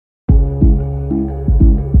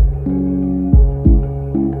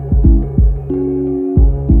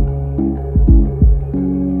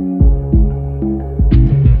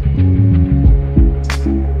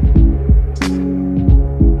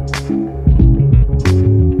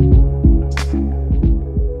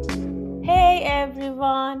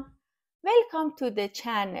Welcome to the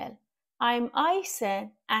channel. I'm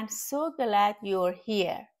Ayse and so glad you're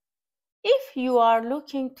here. If you are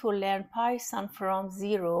looking to learn Python from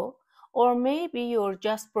zero, or maybe you're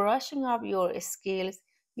just brushing up your skills,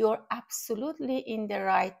 you're absolutely in the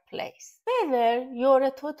right place. Whether you're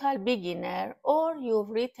a total beginner or you've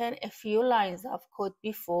written a few lines of code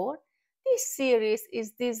before, this series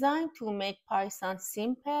is designed to make Python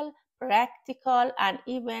simple, practical, and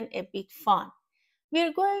even a bit fun.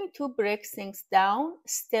 We're going to break things down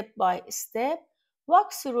step by step,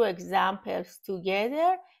 walk through examples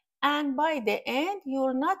together, and by the end,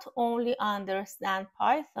 you'll not only understand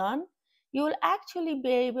Python, you'll actually be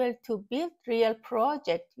able to build real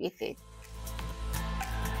projects with it.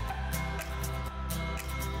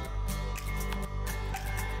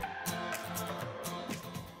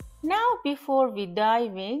 Now, before we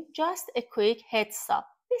dive in, just a quick heads up.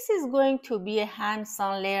 This is going to be a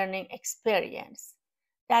hands-on learning experience.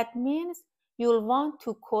 That means you'll want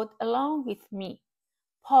to code along with me.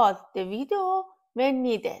 Pause the video when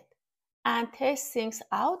needed and test things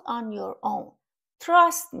out on your own.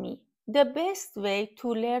 Trust me, the best way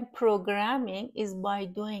to learn programming is by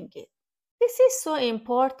doing it. This is so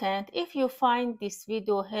important if you find this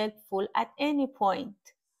video helpful at any point,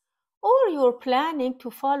 or you're planning to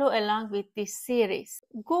follow along with this series.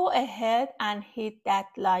 Go ahead and hit that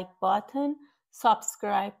like button,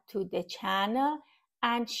 subscribe to the channel,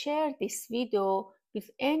 and share this video with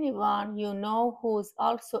anyone you know who's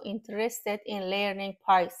also interested in learning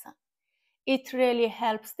Python. It really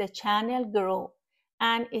helps the channel grow,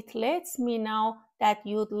 and it lets me know that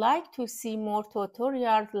you'd like to see more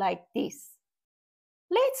tutorials like this.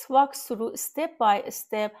 Let's walk through step by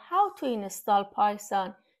step how to install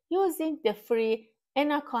Python using the free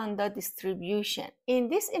Anaconda distribution. In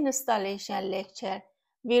this installation lecture,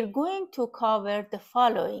 we're going to cover the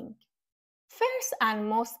following. First and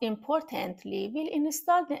most importantly, we'll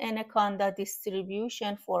install the Anaconda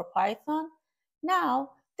distribution for Python. Now,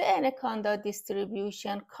 the Anaconda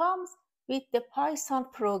distribution comes with the Python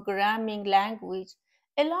programming language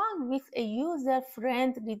along with a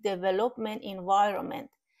user-friendly development environment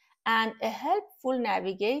and a helpful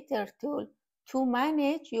navigator tool to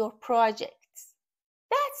manage your projects.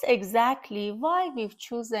 That's exactly why we've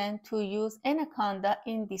chosen to use Anaconda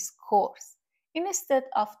in this course, instead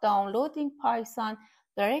of downloading Python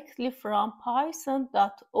directly from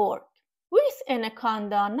python.org. With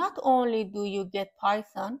Anaconda, not only do you get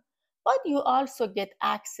Python, but you also get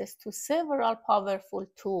access to several powerful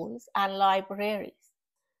tools and libraries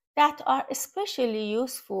that are especially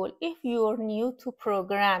useful if you're new to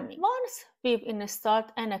programming. Once we've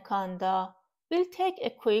installed Anaconda, we'll take a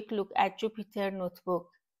quick look at Jupyter Notebook,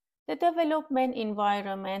 the development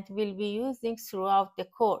environment we'll be using throughout the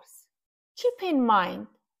course. Keep in mind,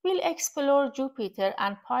 we'll explore Jupyter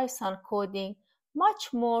and Python coding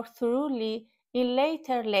much more thoroughly in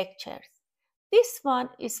later lectures. This one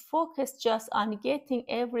is focused just on getting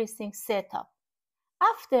everything set up.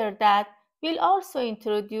 After that, we'll also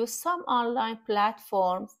introduce some online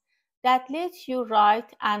platforms that let you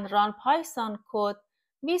write and run Python code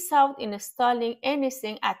without installing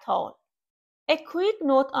anything at all. A quick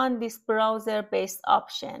note on these browser-based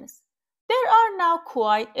options. There are now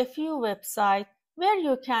quite a few websites where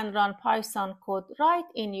you can run Python code right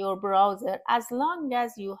in your browser as long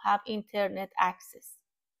as you have internet access.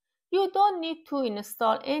 You don't need to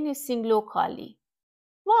install anything locally.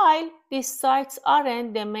 While these sites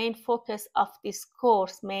aren't the main focus of this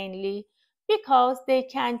course mainly because they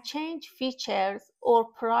can change features or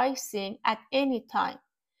pricing at any time,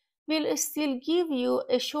 we'll still give you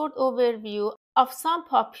a short overview of some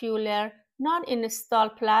popular non-install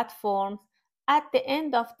platforms at the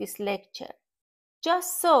end of this lecture,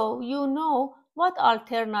 just so you know what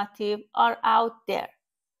alternatives are out there.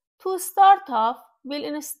 To start off, we'll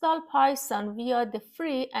install Python via the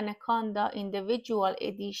free Anaconda Individual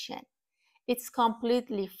Edition. It's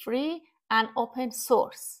completely free and open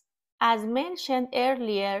source. As mentioned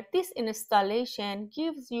earlier, this installation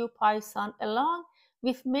gives you Python along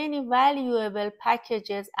with many valuable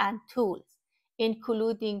packages and tools,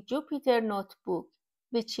 including Jupyter Notebook,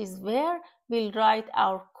 which is where we'll write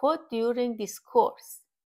our code during this course.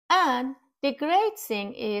 And the great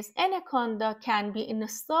thing is Anaconda can be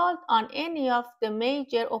installed on any of the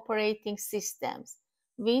major operating systems,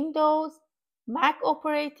 Windows, Mac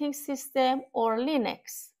operating system, or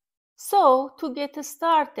Linux. So to get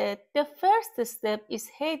started, the first step is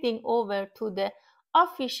heading over to the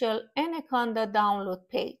official Anaconda download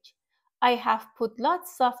page. I have put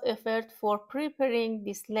lots of effort for preparing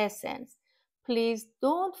these lessons. Please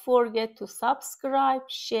don't forget to subscribe,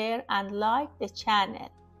 share, and like the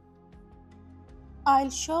channel.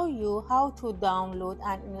 I'll show you how to download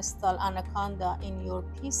and install Anaconda in your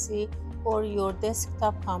PC or your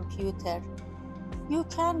desktop computer. You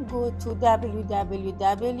can go to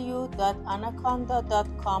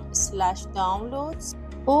www.anaconda.com/downloads,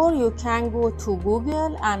 or you can go to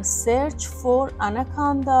Google and search for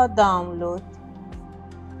Anaconda download.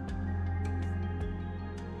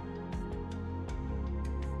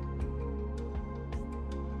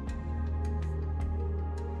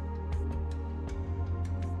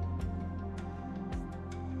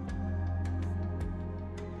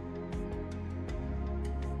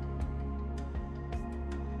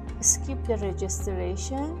 Skip the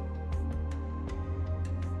registration.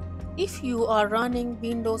 If you are running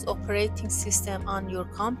Windows operating system on your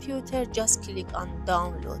computer, just click on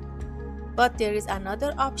download. But there is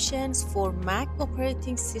another options for Mac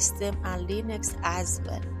operating system and Linux as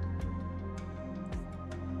well.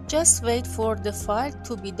 Just wait for the file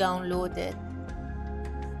to be downloaded.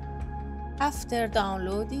 After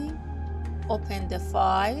downloading, open the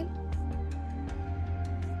file.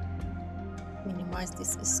 Minimize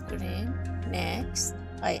this screen. Next,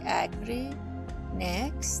 I agree.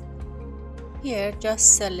 Next. Here,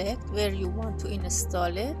 just select where you want to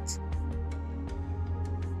install it.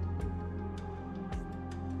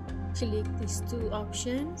 Click these two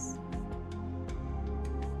options.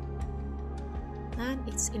 And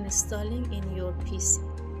it's installing in your PC.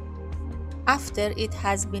 After it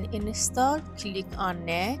has been installed, click on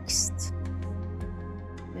Next.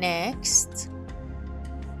 Next.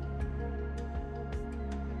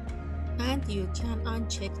 And you can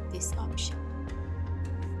uncheck this option.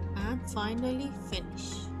 And finally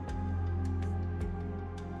finish.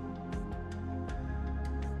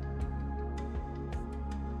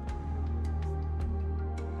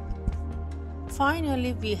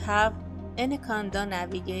 Finally, we have Anaconda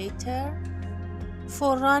Navigator.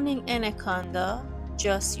 For running Anaconda,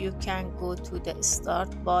 just you can go to the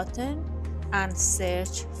Start button and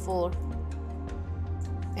search for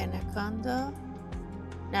Anaconda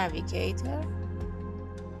Navigator.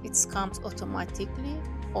 It comes automatically.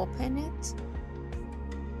 Open it.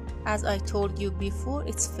 As I told you before,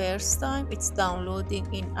 it's first time it's downloading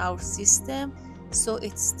in our system, so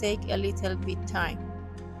it's take a little bit time.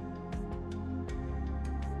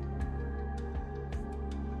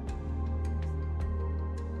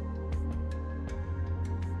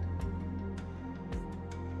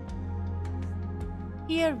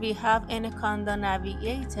 Here we have Anaconda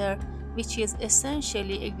Navigator, which is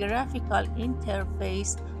essentially a graphical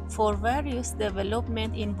interface for various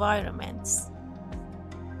development environments.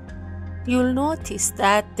 You'll notice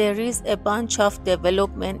that there is a bunch of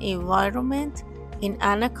development environment in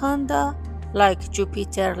Anaconda, like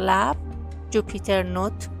Jupyter Lab, Jupyter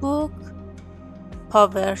Notebook,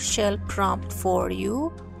 PowerShell Prompt for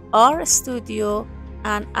You, RStudio,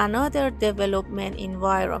 and another development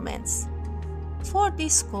environments. For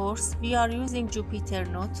this course, we are using Jupyter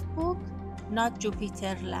Notebook, not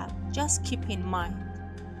Jupyter Lab. Just keep in mind.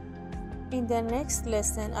 In the next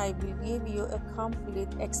lesson, I will give you a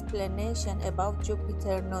complete explanation about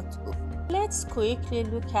Jupyter Notebook. Let's quickly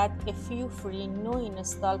look at a few free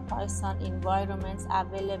no-install Python environments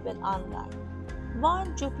available online.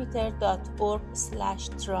 One,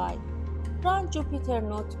 jupyter.org/try. Run Jupyter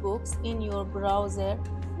Notebooks in your browser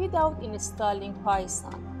without installing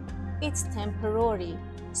Python. It's temporary,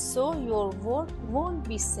 so your work won't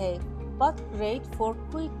be safe, but great for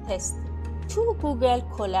quick testing. 2, Google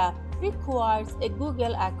Colab requires a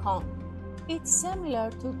Google account. It's similar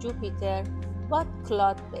to Jupyter, but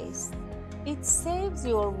cloud-based. It saves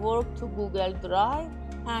your work to Google Drive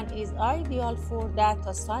and is ideal for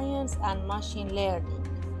data science and machine learning.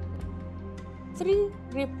 3,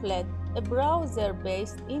 Replit, a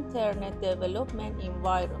browser-based internet development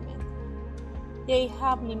environment. They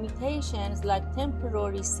have limitations like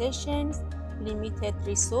temporary sessions, limited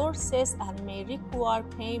resources, and may require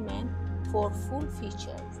payment for full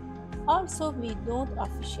features. Also, we don't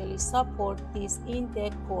officially support this in the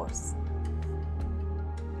course.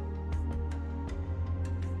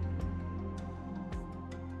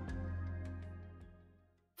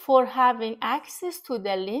 For having access to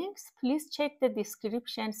the links, please check the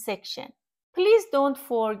description section. Please don't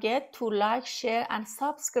forget to like, share, and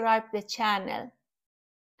subscribe the channel.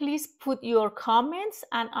 Please put your comments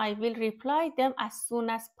and I will reply them as soon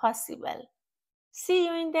as possible. See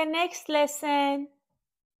you in the next lesson.